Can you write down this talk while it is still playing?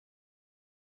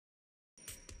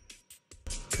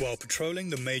While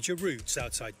patrolling the major routes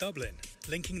outside Dublin,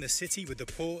 linking the city with the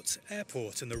port,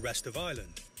 airport and the rest of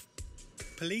Ireland,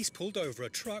 police pulled over a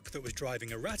truck that was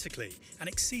driving erratically and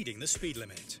exceeding the speed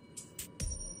limit.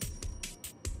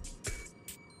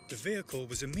 The vehicle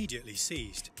was immediately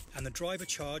seized and the driver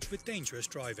charged with dangerous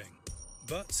driving.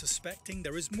 But suspecting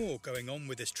there is more going on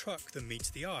with this truck than meets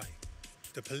the eye,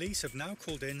 the police have now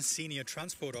called in Senior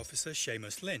Transport Officer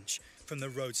Seamus Lynch from the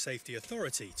Road Safety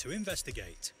Authority to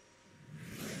investigate.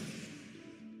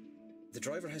 The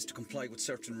driver has to comply with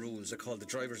certain rules. They're called the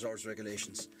driver's hours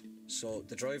regulations. So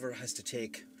the driver has to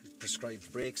take prescribed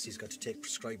breaks, he's got to take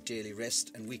prescribed daily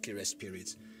rest and weekly rest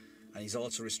periods. And he's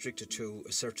also restricted to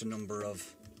a certain number of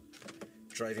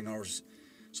driving hours.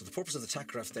 So the purpose of the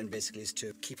tachograph then basically is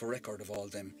to keep a record of all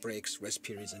them breaks, rest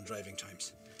periods and driving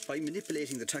times. By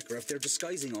manipulating the tachograph, they're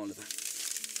disguising all of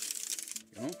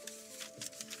that. You know?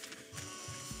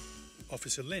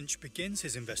 Officer Lynch begins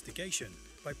his investigation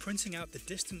by printing out the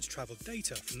distance travelled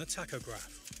data from the tachograph,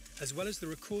 as well as the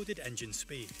recorded engine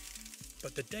speed.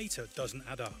 But the data doesn't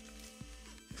add up.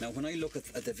 Now when I look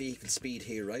at the vehicle speed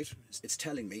here, right, it's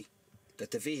telling me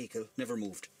that the vehicle never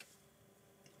moved.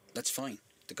 That's fine.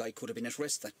 The guy could have been at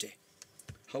rest that day.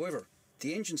 However,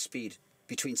 the engine speed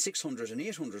between 600 and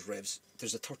 800 revs,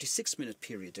 there's a 36-minute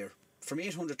period there. From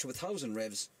 800 to 1000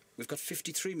 revs, we've got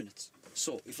 53 minutes.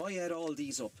 So if I add all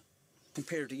these up,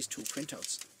 compare these two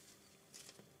printouts,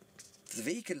 the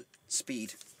vehicle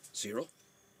speed, 0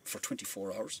 for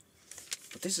 24 hours.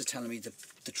 But this is telling me that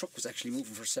the truck was actually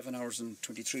moving for 7 hours and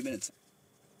 23 minutes.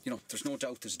 You know, there's no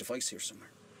doubt there's a device here somewhere.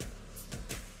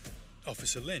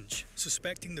 Officer Lynch,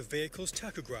 suspecting the vehicle's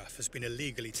tachograph has been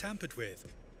illegally tampered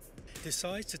with,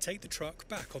 decides to take the truck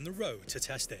back on the road to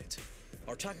test it.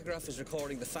 Our tachograph is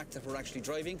recording the fact that we're actually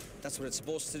driving. That's what it's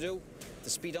supposed to do. The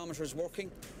speedometer is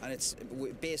working, and it's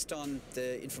based on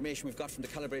the information we've got from the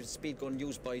calibrated speed gun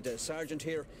used by the sergeant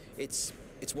here. It's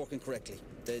working correctly.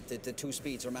 The two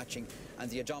speeds are matching, and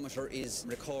the odometer is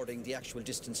recording the actual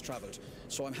distance travelled.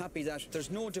 So I'm happy that there's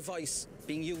no device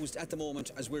being used at the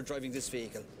moment as we're driving this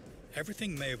vehicle.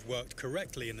 Everything may have worked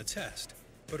correctly in the test,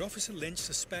 but Officer Lynch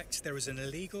suspects there is an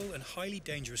illegal and highly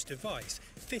dangerous device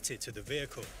fitted to the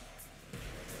vehicle.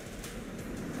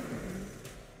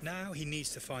 Now he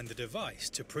needs to find the device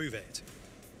to prove it.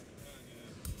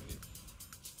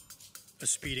 A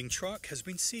speeding truck has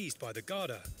been seized by the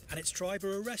Garda and its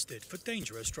driver arrested for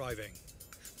dangerous driving.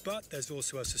 But there's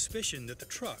also a suspicion that the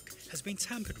truck has been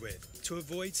tampered with to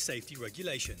avoid safety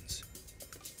regulations.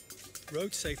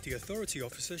 Road Safety Authority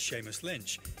Officer Seamus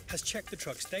Lynch has checked the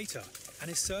truck's data and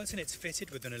is certain it's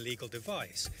fitted with an illegal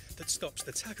device that stops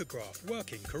the tachograph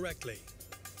working correctly.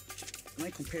 When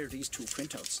I compare these two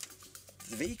printouts,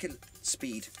 the vehicle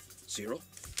speed, 0,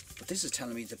 but this is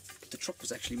telling me that the truck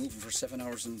was actually moving for 7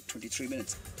 hours and 23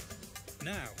 minutes.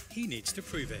 Now he needs to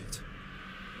prove it.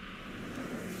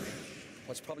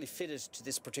 What's probably fitted to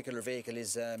this particular vehicle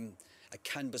is a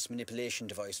canvas manipulation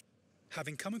device.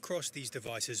 Having come across these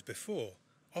devices before,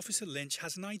 Officer Lynch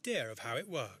has an idea of how it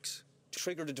works. To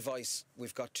trigger the device,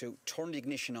 we've got to turn the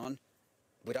ignition on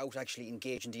without actually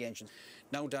engaging the engine.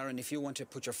 Now, Darren, if you want to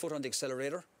put your foot on the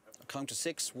accelerator, I'll count to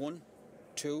 6, 1,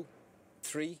 2,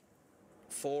 3,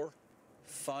 4,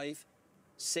 5,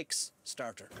 6,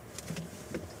 starter.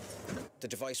 The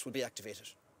device will be activated,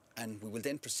 and we will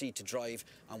then proceed to drive,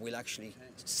 and we'll actually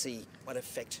see what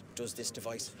effect does this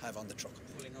device have on the truck.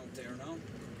 Pulling out there now.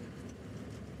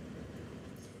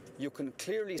 You can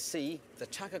clearly see the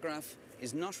tachograph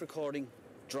is not recording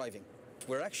driving.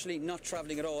 We're actually not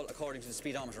travelling at all according to the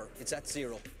speedometer. It's at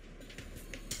 0.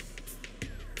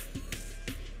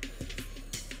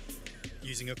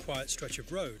 Using a quiet stretch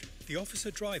of road, the officer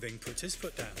driving puts his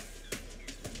foot down.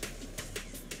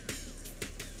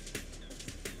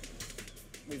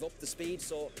 We've upped the speed,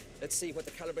 so let's see what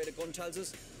the calibrated gun tells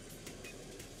us.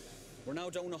 We're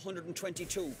now down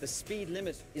 122. The speed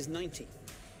limit is 90.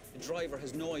 The driver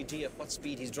has no idea what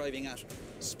speed he's driving at.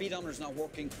 The speedometer's not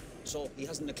working, so he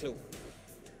hasn't a clue.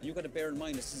 You've got to bear in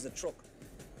mind this is a truck.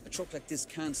 A truck like this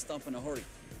can't stop in a hurry.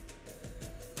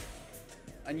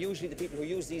 And usually the people who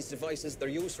use these devices, they're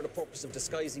used for the purpose of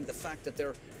disguising the fact that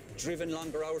they're driven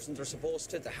longer hours than they're supposed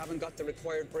to, they haven't got the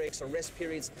required breaks or rest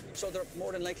periods, so they're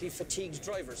more than likely fatigued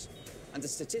drivers. And the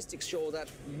statistics show that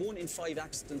 1 in 5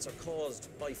 accidents are caused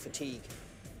by fatigue.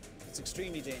 It's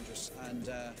extremely dangerous, and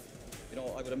you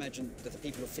know, I would imagine that the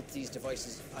people who fit these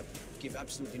devices give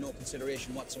absolutely no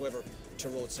consideration whatsoever to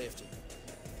road safety.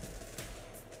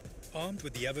 Armed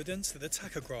with the evidence that the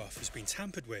tachograph has been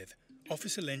tampered with,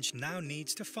 Officer Lynch now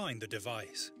needs to find the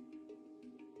device.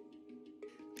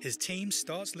 His team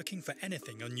starts looking for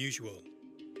anything unusual.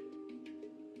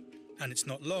 And it's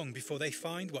not long before they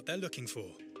find what they're looking for.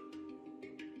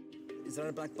 Is there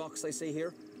a black box I see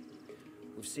here?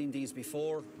 We've seen these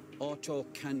before. Auto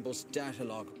CAN bus data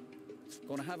log.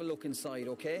 Going to have a look inside,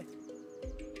 okay?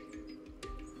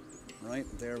 Right,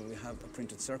 there we have a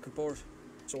printed circuit board.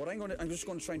 So what I'm just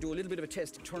going to try and do a little bit of a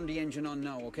test. Turn the engine on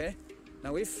now, okay?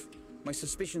 Now if my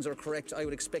suspicions are correct, I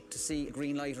would expect to see a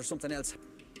green light or something else.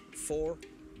 4,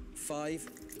 5,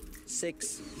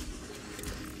 6.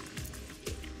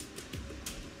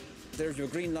 There's your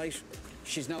green light.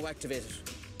 She's now activated.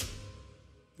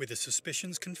 With the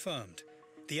suspicions confirmed,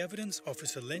 the evidence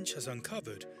Officer Lynch has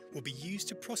uncovered will be used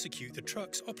to prosecute the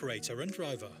truck's operator and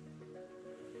driver.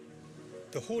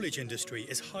 The haulage industry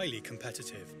is highly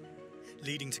competitive,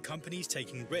 leading to companies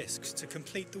taking risks to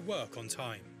complete the work on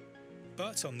time.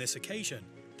 But on this occasion,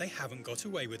 they haven't got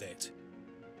away with it.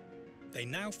 They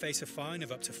now face a fine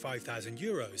of up to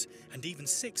 €5,000 and even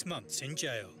 6 months in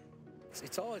jail.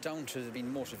 It's all down to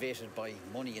being motivated by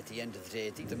money at the end of the day.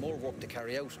 The more work they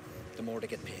carry out, the more they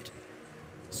get paid.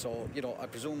 So, you know, I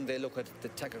presume they look at the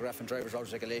tachograph and driver's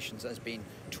hours regulations as being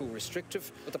too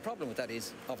restrictive. But the problem with that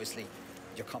is, obviously,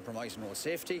 you're compromising road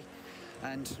safety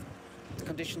and the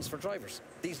conditions for drivers.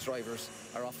 These drivers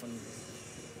are often,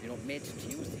 you know, made to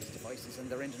use these devices, and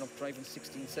they're ending up driving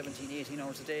 16, 17, 18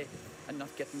 hours a day and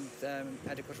not getting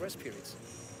adequate rest periods.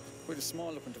 Quite a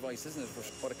small looking device, isn't it? But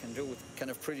what it can do with kind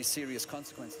of pretty serious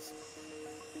consequences.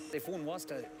 If one was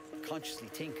to consciously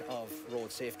think of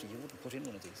road safety, you wouldn't put in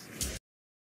one of these.